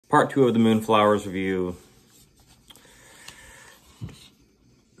Part 2 of the Moonflowers review.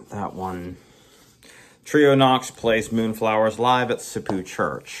 That one. Trio Knox plays Moonflowers live at Sipu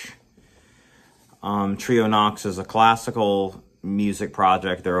Church. Trio Knox is a classical music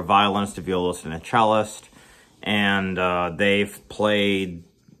project. They're a violinist, a violist, and a cellist. And they've played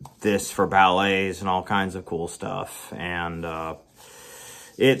this for ballets and all kinds of cool stuff. And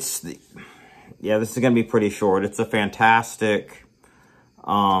this is going to be pretty short. It's a fantastic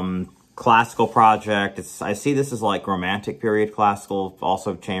classical project. I see this as like romantic period classical,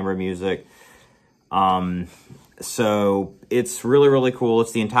 also chamber music. So it's really, really cool.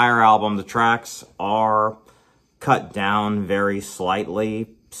 It's the entire album. The tracks are cut down very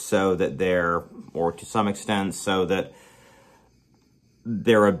slightly so that or to some extent, so that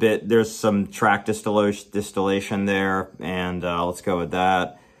there's some track distillation there, and let's go with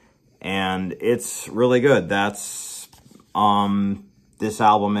that. And it's really good. That's this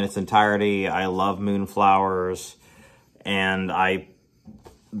album in its entirety. I love Moonflowers, and I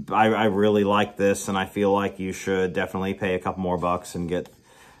really like this, and I feel like you should definitely pay a couple more bucks and get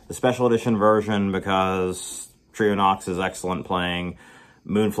the special edition version, because Trio Knox is excellent playing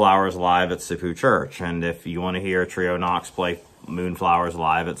Moonflowers live at Sipu Church. And if you want to hear Trio Knox play Moonflowers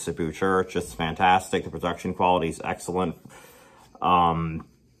live at Sipu Church, it's fantastic. The production quality is excellent. Everything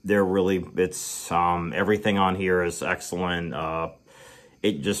on here is excellent.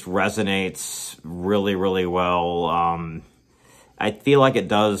 It just resonates really, really well. I feel like it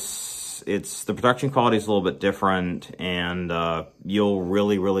does. The production quality is a little bit different, and you'll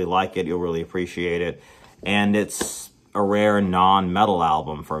really, really like it. You'll really appreciate it. And it's a rare non-metal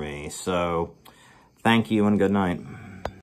album for me. So thank you and good night.